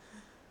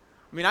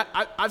 I mean,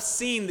 I've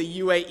seen the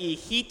UAE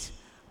heat.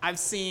 I've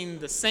seen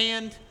the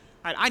sand.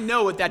 I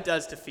know what that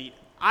does to feet.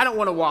 I don't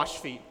want to wash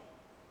feet.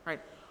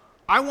 Right?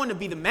 I want to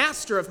be the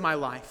master of my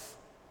life.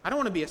 I don't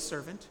want to be a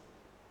servant.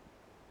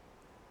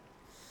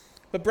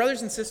 But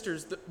brothers and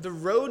sisters, the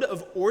road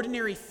of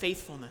ordinary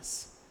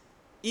faithfulness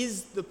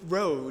is the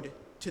road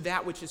to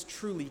that which is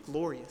truly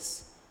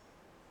glorious.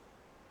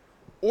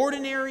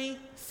 Ordinary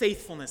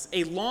faithfulness,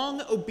 a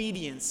long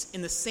obedience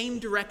in the same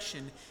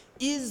direction,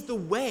 is the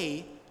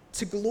way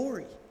to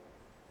glory.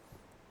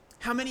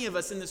 How many of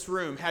us in this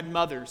room had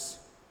mothers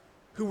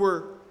who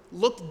were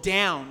looked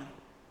down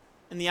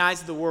in the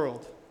eyes of the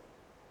world?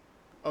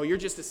 Oh, you're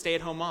just a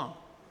stay-at-home mom.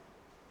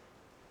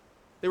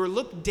 They were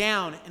looked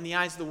down in the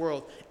eyes of the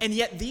world. And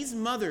yet these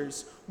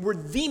mothers were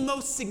the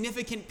most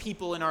significant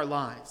people in our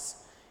lives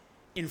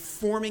in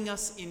forming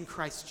us in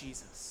Christ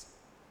Jesus.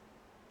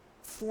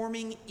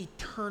 Forming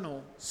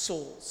eternal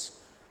souls.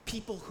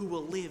 People who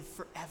will live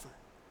forever.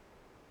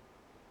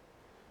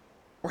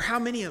 Or how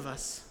many of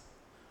us,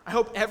 I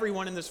hope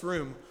everyone in this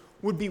room,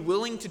 would be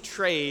willing to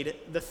trade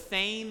the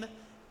fame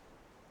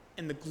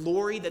and the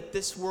glory that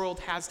this world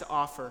has to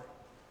offer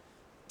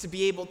to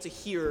be able to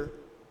hear,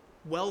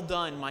 "Well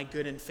done, my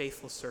good and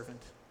faithful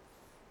servant.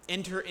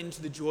 Enter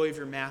into the joy of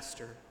your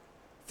master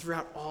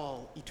throughout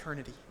all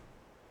eternity."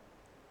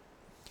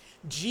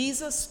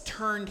 Jesus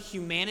turned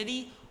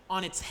humanity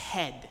on its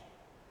head.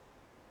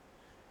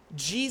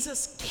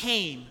 Jesus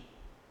came.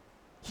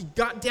 He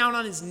got down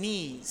on his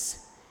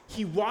knees.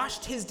 He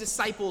washed his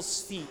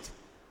disciples' feet,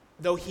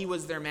 though he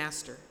was their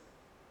master.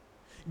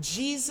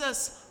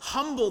 Jesus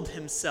humbled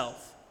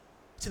himself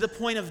to the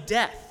point of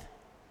death,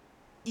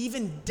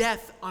 even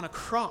death on a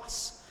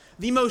cross.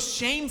 The most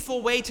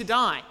shameful way to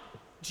die,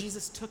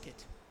 Jesus took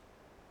it.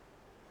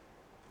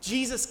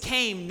 Jesus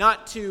came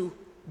not to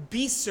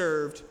be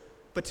served,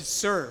 but to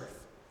serve,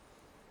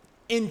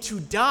 and to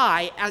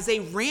die as a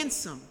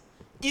ransom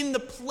in the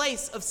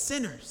place of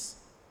sinners.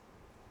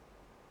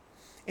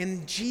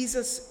 And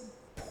Jesus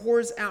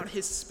pours out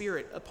his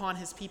Spirit upon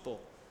his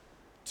people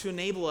to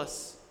enable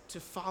us to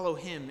follow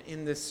him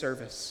in this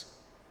service.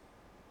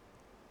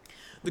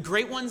 The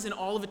great ones in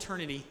all of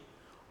eternity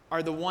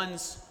are the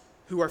ones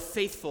who are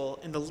faithful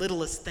in the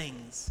littlest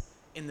things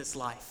in this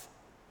life.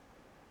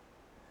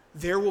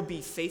 There will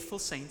be faithful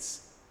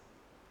saints.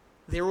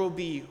 There will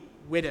be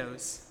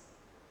widows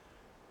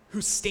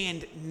who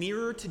stand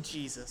nearer to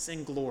Jesus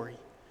in glory,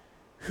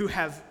 who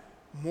have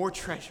more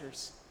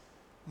treasures,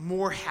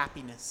 more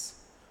happiness,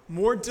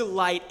 more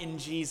delight in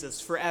Jesus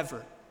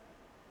forever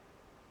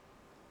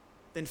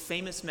than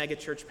famous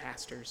megachurch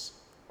pastors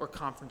or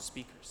conference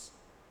speakers.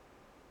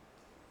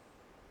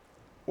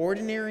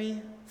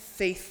 Ordinary,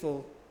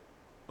 faithful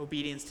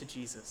obedience to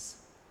Jesus,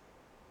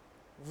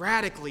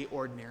 radically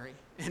ordinary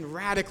and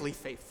radically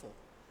faithful,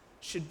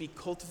 should be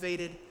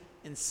cultivated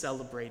and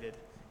celebrated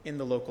in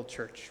the local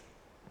church.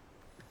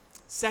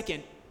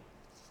 Second,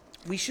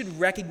 we should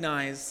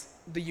recognize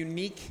the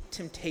unique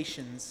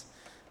temptations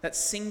that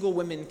single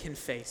women can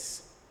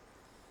face,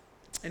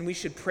 and we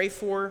should pray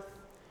for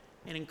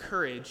and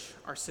encourage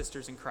our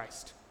sisters in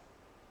Christ.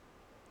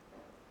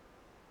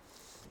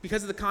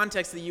 Because of the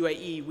context of the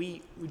UAE,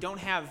 we don't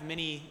have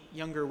many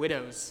younger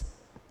widows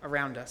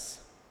around us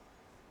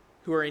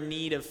who are in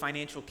need of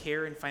financial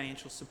care and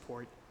financial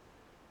support.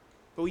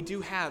 But we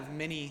do have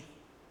many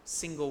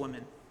single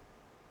women.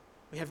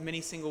 We have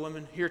many single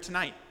women here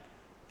tonight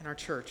in our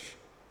church.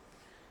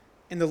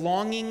 And the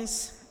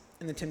longings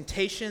and the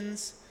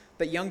temptations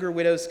that younger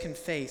widows can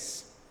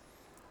face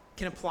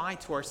can apply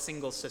to our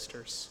single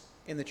sisters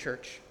in the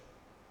church.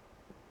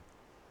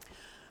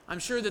 I'm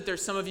sure that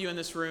there's some of you in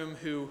this room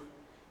who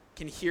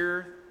can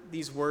hear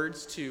these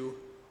words to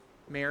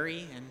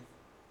marry and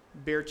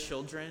bear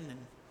children and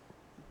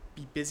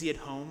be busy at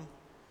home,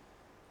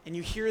 and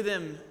you hear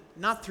them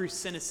not through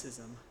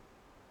cynicism,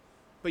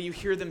 but you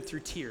hear them through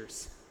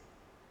tears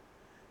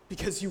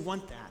because you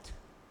want that.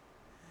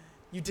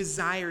 You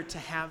desire to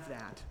have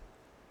that.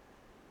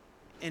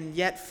 And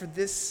yet for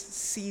this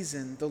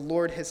season, the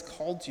Lord has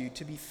called you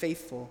to be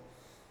faithful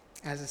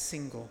as a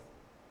single.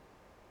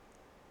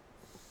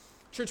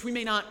 Church, we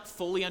may not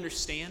fully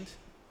understand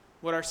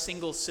what our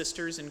single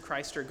sisters in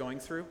Christ are going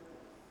through.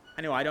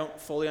 I know I don't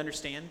fully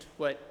understand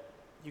what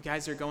you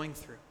guys are going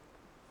through.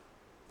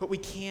 But we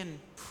can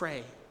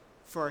pray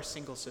for our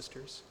single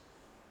sisters.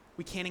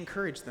 We can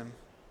encourage them.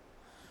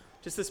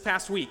 Just this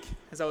past week,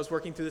 as I was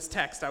working through this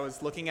text, I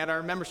was looking at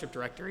our membership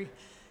directory,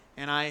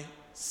 and I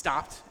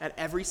stopped at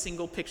every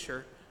single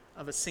picture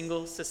of a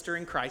single sister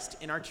in Christ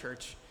in our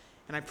church,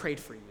 and I prayed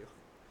for you.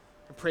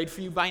 I prayed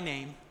for you by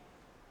name,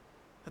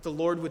 that the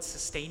Lord would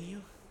sustain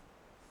you,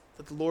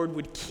 that the Lord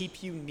would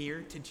keep you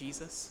near to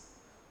Jesus,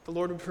 the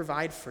Lord would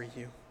provide for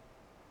you.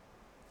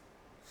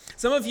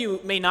 Some of you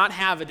may not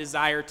have a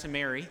desire to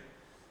marry.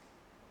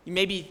 You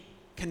may be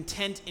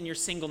content in your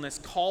singleness,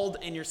 called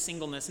in your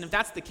singleness, and if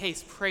that's the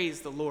case,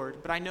 praise the Lord.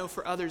 But I know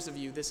for others of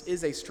you, this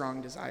is a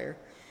strong desire.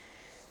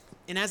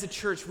 And as a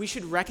church, we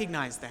should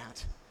recognize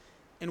that,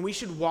 and we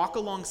should walk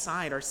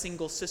alongside our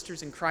single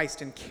sisters in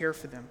Christ and care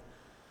for them.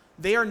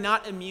 They are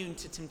not immune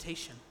to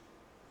temptation.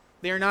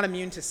 They are not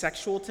immune to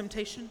sexual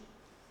temptation.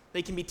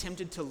 They can be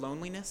tempted to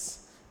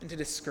loneliness and to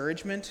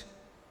discouragement.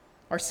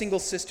 Our single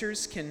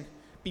sisters can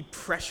be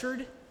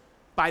pressured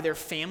by their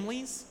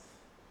families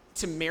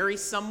to marry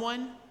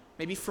someone,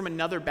 maybe from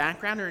another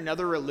background or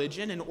another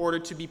religion, in order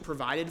to be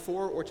provided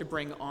for or to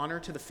bring honor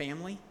to the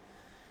family.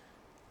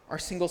 Our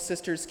single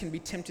sisters can be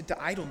tempted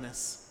to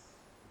idleness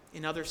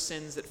in other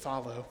sins that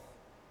follow.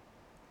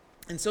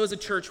 And so as a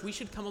church, we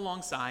should come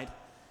alongside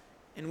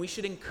and we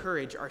should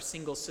encourage our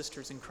single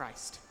sisters in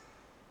Christ.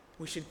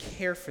 We should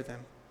care for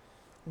them,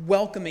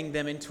 welcoming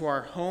them into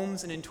our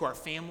homes and into our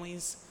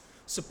families,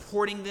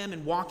 supporting them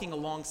and walking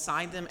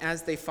alongside them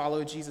as they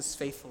follow Jesus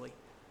faithfully.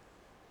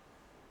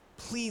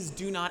 Please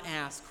do not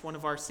ask one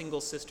of our single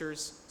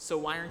sisters, "So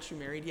why aren't you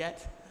married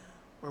yet?"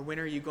 or "When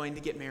are you going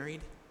to get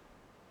married?"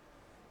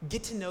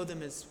 Get to know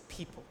them as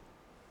people.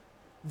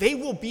 They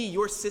will be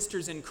your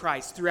sisters in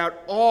Christ throughout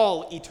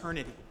all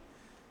eternity.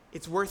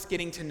 It's worth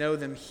getting to know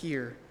them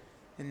here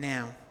and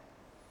now.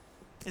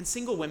 And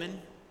single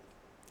women,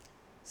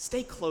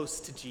 stay close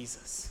to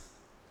Jesus.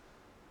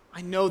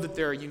 I know that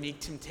there are unique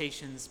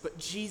temptations, but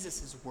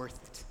Jesus is worth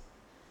it.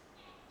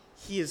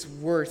 He is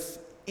worth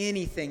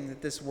anything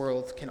that this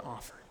world can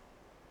offer.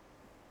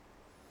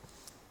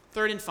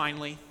 Third and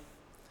finally,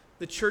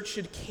 the church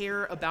should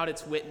care about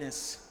its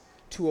witness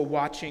to a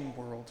watching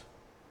world.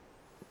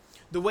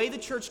 The way the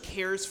church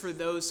cares for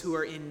those who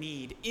are in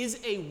need is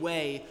a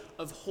way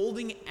of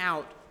holding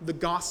out the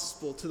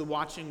gospel to the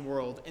watching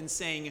world and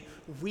saying,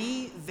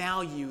 we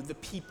value the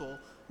people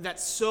that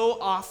so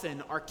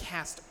often are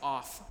cast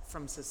off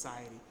from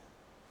society.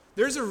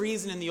 There's a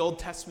reason in the Old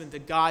Testament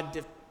that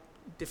God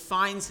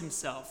defines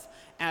himself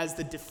as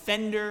the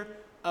defender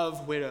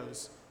of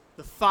widows,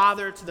 the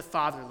father to the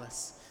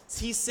fatherless.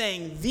 He's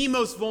saying, the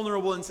most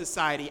vulnerable in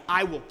society,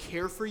 I will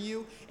care for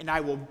you and I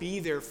will be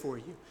there for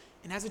you.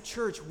 And as a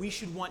church, we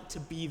should want to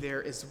be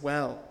there as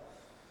well.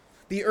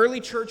 The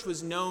early church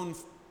was known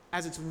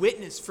as its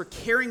witness for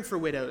caring for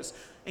widows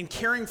and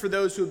caring for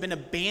those who have been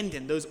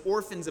abandoned, those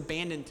orphans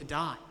abandoned to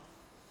die.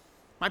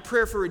 My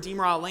prayer for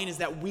Redeemer Isle Lane is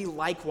that we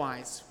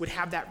likewise would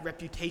have that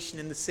reputation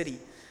in the city,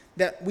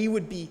 that we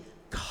would be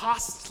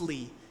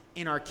costly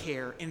in our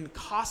care and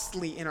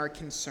costly in our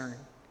concern.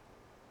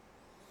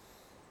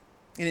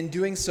 And in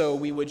doing so,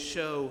 we would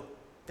show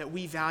that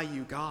we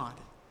value God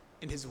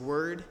and his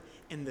word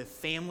and the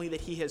family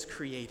that he has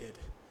created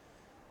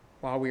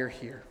while we are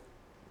here.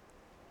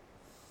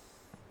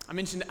 I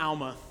mentioned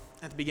Alma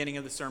at the beginning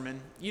of the sermon.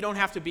 You don't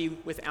have to be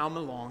with Alma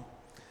long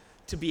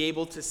to be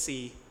able to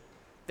see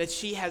that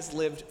she has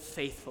lived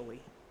faithfully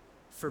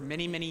for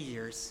many, many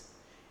years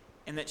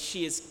and that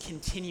she is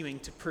continuing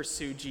to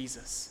pursue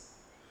Jesus.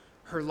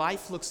 Her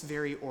life looks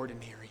very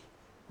ordinary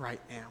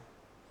right now.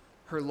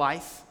 Her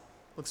life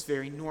looks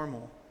very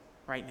normal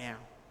right now.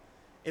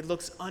 It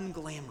looks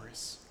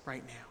unglamorous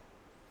right now.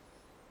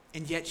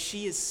 And yet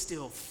she is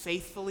still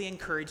faithfully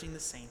encouraging the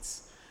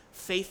saints,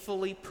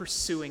 faithfully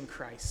pursuing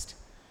Christ.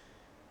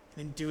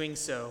 And in doing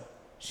so,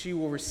 she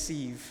will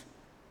receive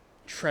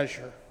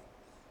treasure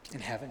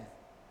in heaven.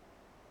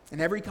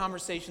 And every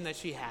conversation that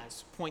she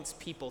has points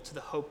people to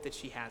the hope that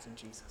she has in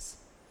Jesus.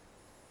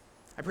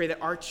 I pray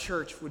that our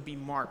church would be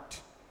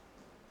marked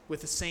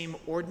with the same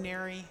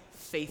ordinary,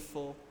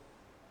 faithful,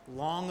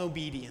 long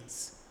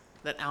obedience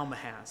that Alma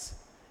has,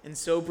 and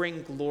so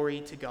bring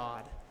glory to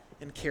God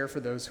and care for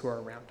those who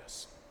are around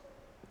us.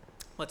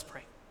 Let's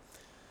pray.